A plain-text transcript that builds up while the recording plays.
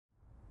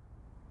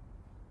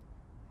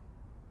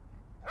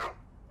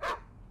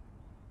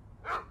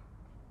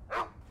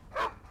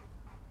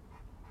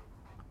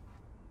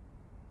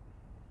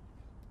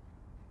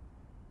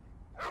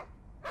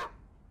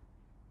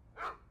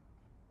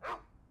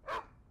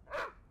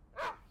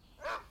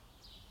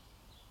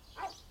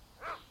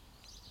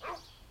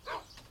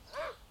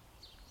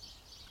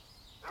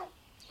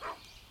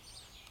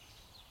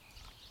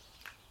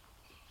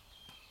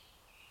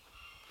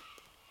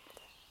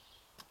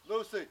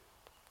Lucy.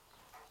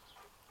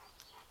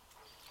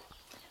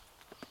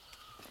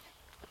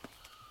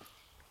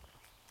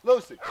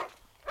 Lucy.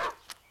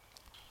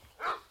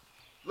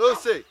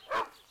 Lucy.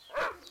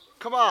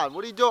 Come on,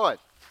 what are you doing?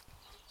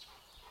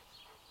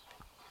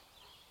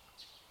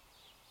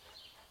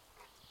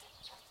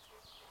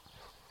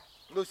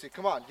 Lucy,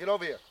 come on, get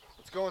over here.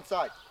 Let's go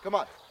inside. Come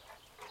on.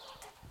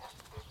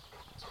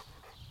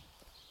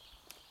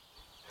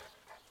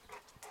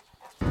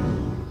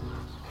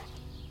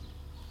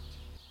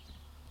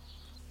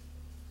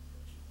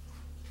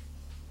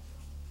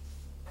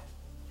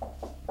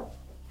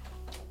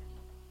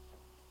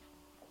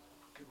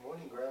 Good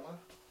morning, Grandma.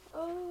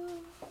 Oh,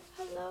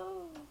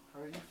 hello.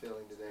 How are you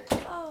feeling today?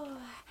 Oh,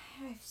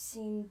 I've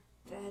seen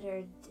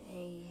better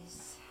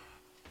days.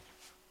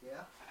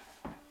 Yeah?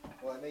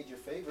 Well, I made your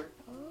favorite.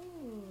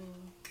 Oh.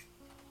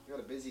 You got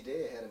a busy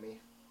day ahead of me.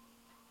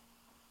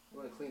 You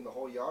want to clean the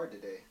whole yard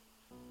today.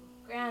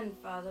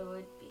 Grandfather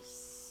would be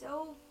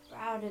so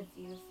proud of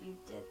you if you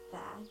did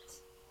that.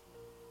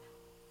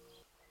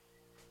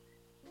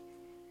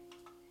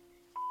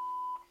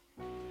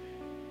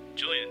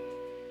 Julian.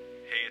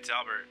 Hey, it's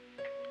Albert.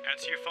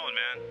 Answer your phone,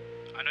 man.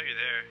 I know you're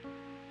there.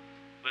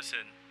 Listen,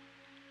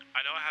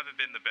 I know I haven't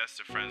been the best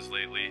of friends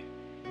lately,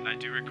 and I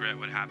do regret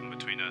what happened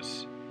between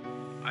us.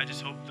 I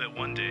just hope that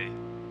one day,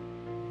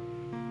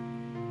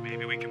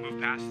 maybe we can move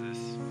past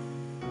this.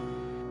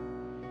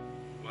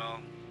 Well,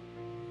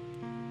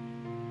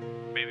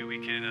 maybe we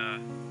can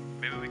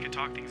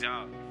talk things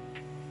out.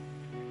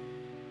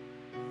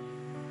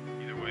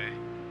 Either way,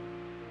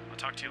 I'll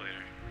talk to you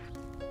later.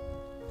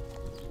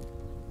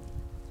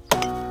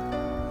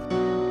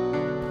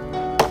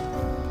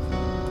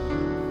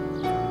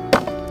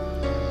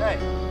 Hey,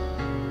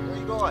 where are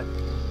you going?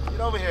 Get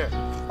over here.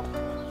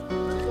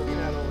 What are you looking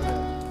at over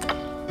there?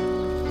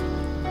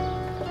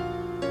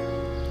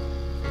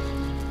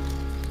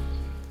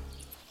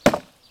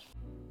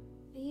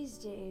 These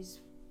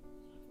days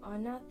are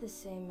not the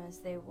same as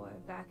they were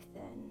back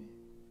then.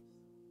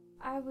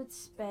 I would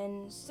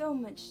spend so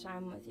much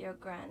time with your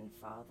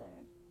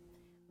grandfather.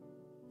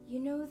 You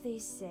know, they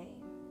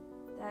say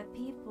that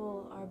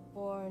people are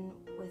born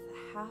with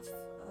half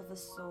of a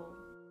soul,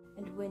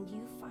 and when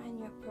you find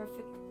your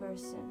perfect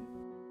person,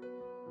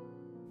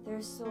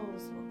 their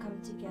souls will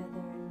come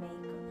together and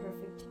make a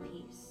perfect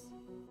peace.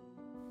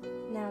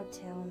 Now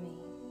tell me,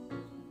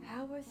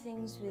 how are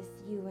things with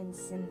you and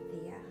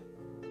Cynthia?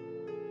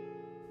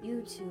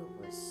 You two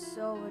were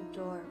so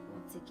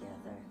adorable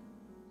together.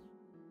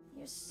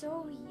 You're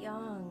so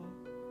young.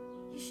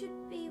 You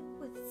should be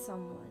with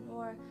someone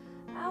or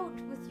out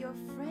with your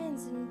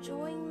friends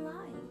enjoying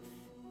life.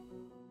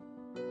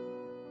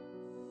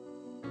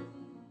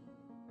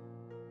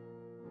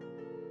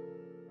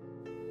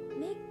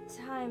 Make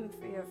time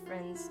for your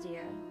friends,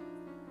 dear.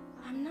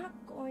 I'm not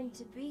going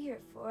to be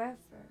here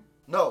forever.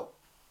 No.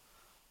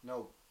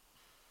 No.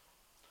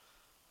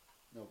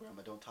 No,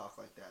 Grandma, don't talk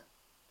like that.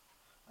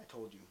 I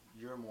told you,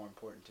 you're more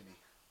important to me.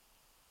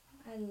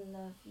 I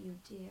love you,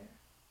 dear.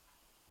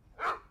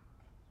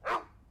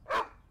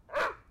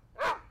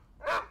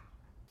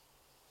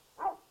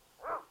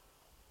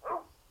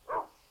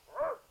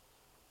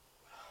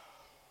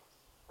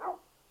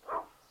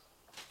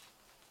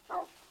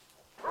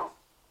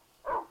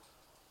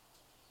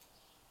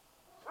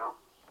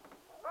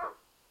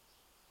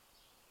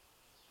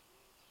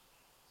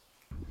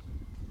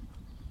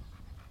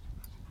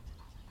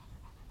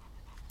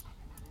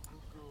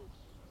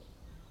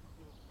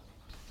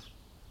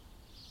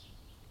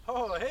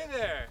 Oh, hey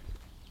there!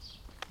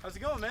 How's it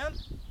going, man?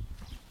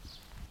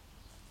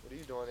 What are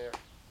you doing here?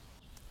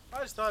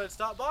 I just thought I'd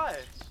stop by.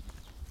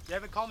 You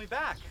haven't called me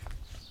back.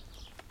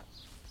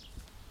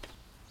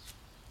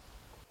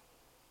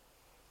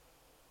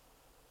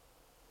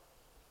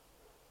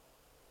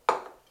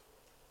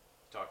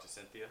 Talk to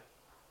Cynthia?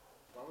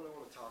 Why would I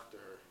want to talk to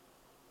her?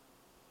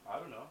 I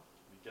don't know.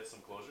 You get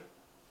some closure?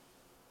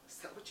 Is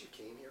that what you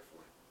came here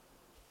for?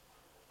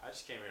 I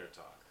just came here to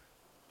talk.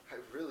 I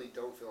really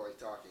don't feel like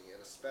talking,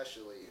 and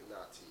especially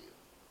not to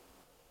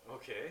you.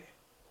 Okay.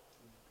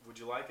 Would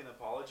you like an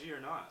apology or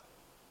not?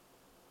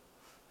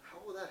 How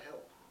will that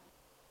help?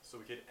 So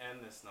we could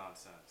end this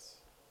nonsense.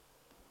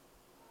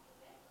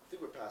 I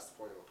think we're past the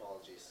point of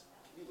apologies.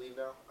 Can you leave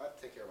now? I have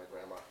to take care of my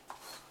grandma.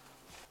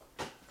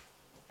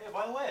 Hey,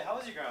 by the way, how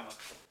is your grandma?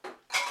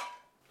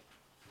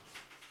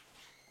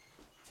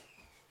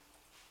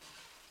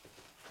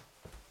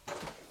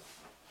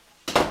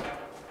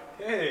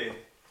 Hey!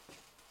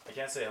 I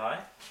can't say hi?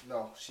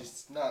 No,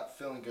 she's not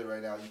feeling good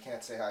right now. You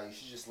can't say hi. You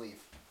should just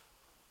leave.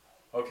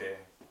 Okay,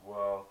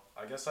 well,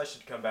 I guess I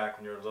should come back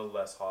when you're a little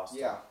less hostile.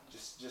 Yeah,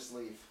 just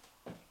leave.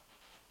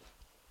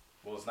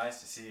 Well, it's nice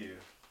to see you.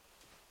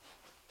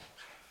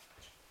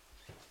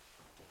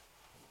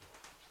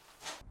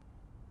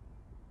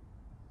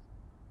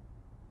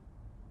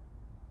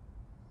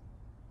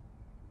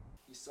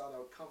 He sought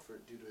out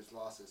comfort due to his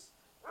losses,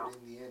 but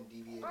in the end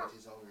deviated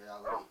his own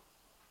reality.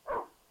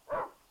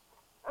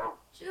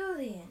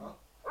 Julian,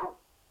 Huh?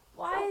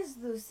 why is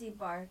Lucy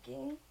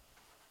barking?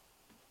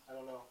 I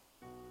don't know.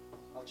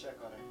 I'll check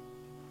on her.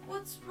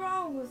 What's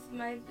wrong with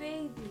my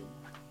baby?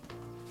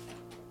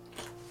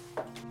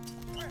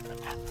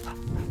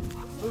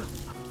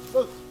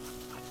 Look!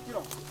 Get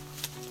over here.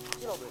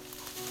 Get over here.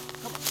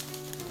 Come on.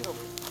 Get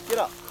over here. Get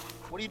up.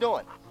 What are you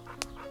doing?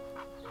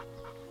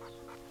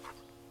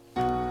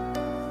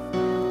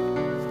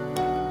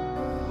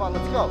 Come on,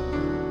 let's go.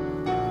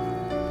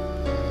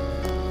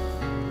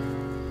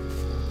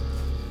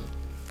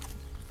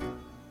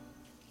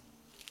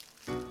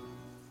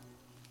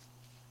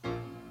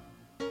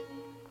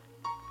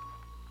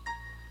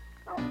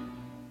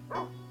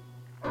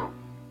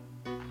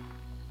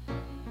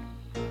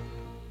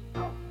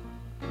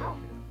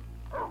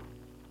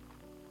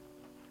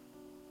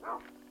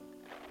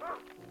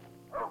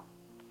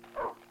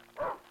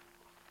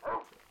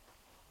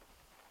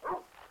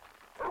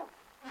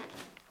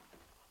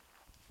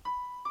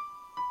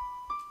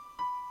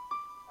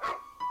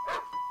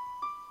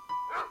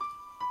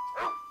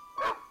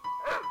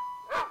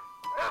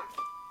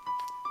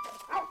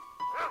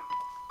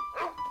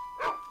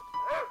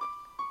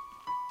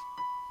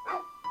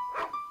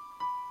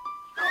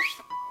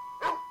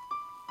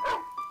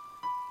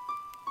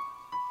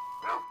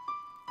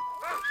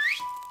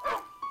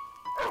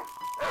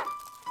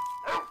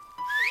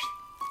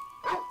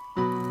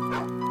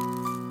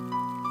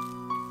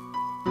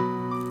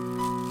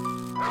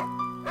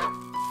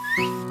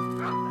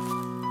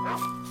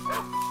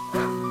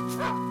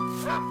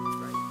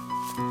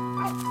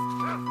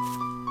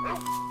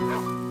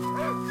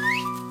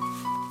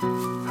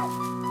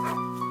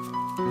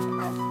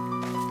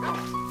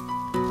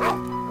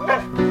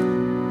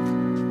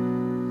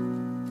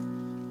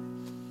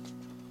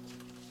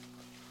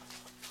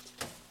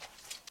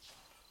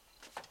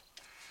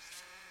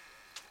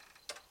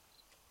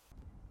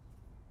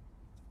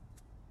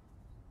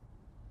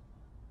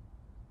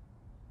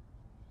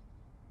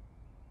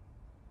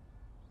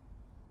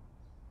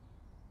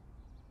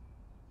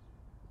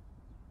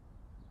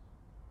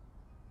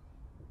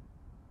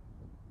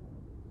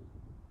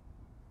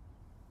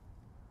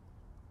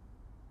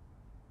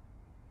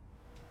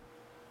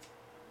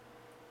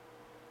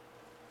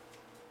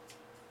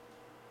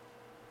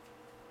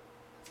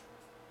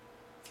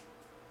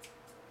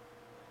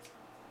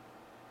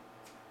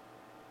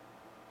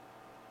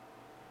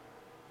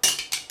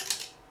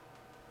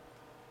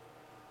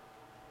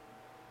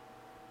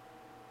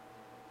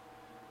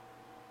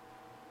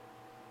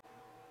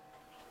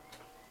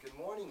 Good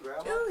morning,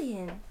 Grandma.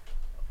 Julian!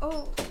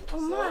 Oh So?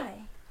 my!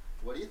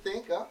 What do you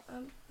think, huh?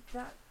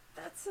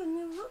 That's a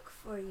new look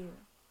for you.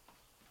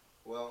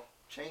 Well,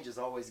 change is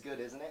always good,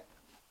 isn't it?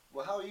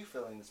 Well, how are you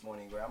feeling this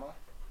morning, Grandma?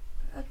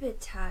 A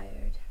bit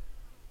tired.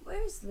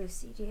 Where's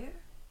Lucy, dear?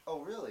 Oh,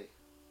 really?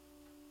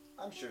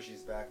 I'm sure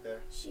she's back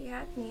there. She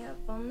had me up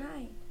all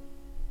night.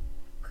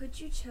 Could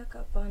you check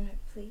up on her,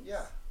 please?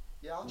 Yeah,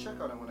 I'll check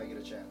on her when I get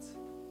a chance.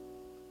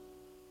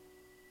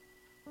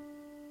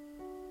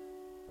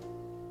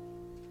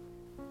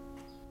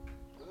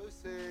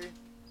 Lucy!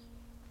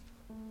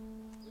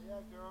 Where you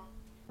at, girl?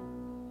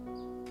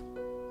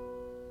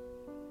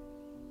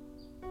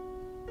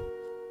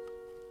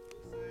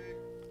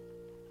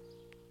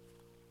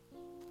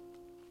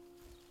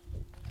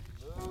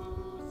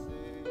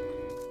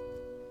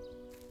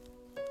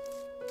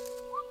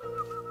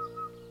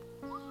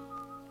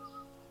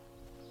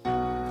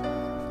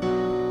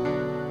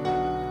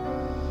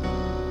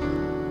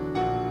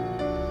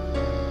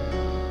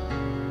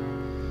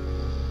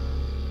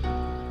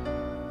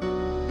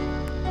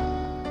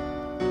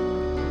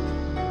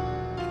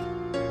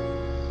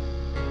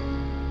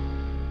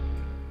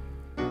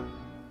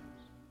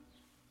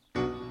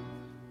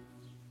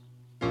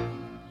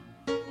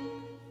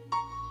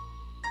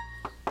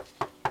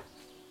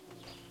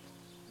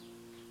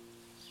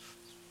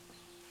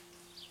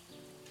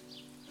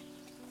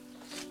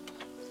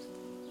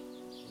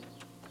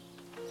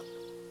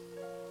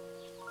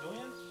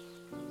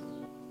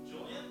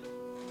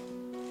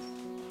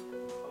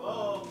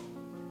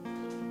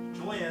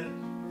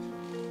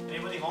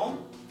 Anybody home?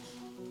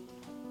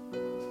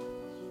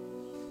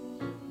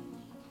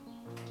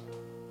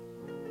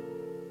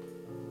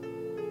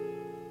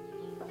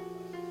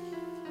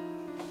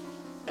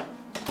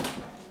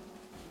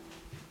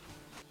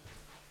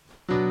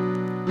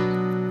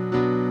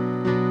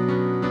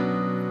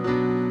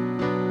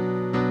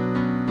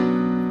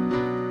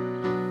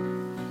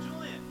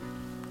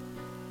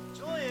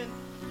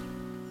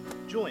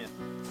 Julian,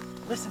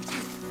 listen to me.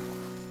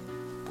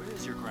 Where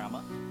is your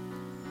grandma?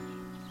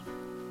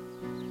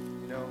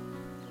 You know,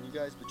 when you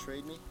guys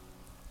betrayed me,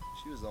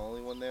 she was the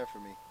only one there for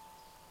me.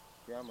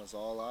 Grandma's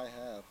all I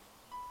have.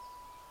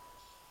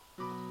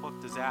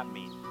 What does that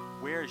mean?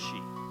 Where is she?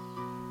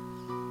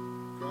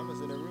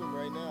 Grandma's in her room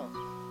right now.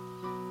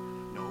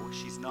 No,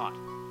 she's not.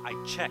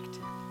 I checked.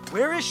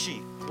 Where is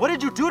she? What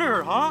did you do to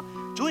her, huh?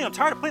 Julian, I'm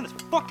tired of playing this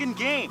fucking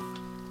game.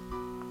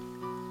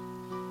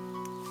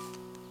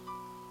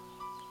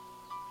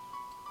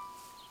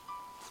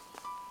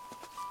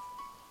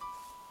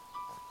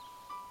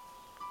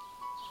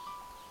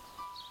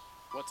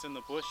 What's in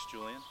the bush,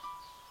 Julian?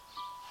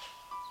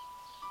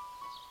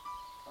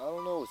 I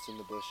don't know what's in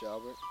the bush,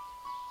 Albert.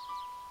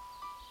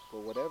 But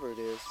whatever it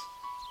is,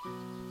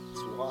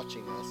 it's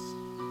watching us.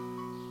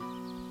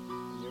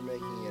 And you're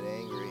making it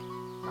angry.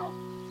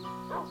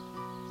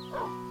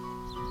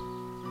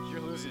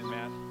 You're losing it,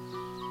 man.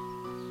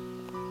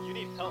 You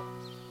need help.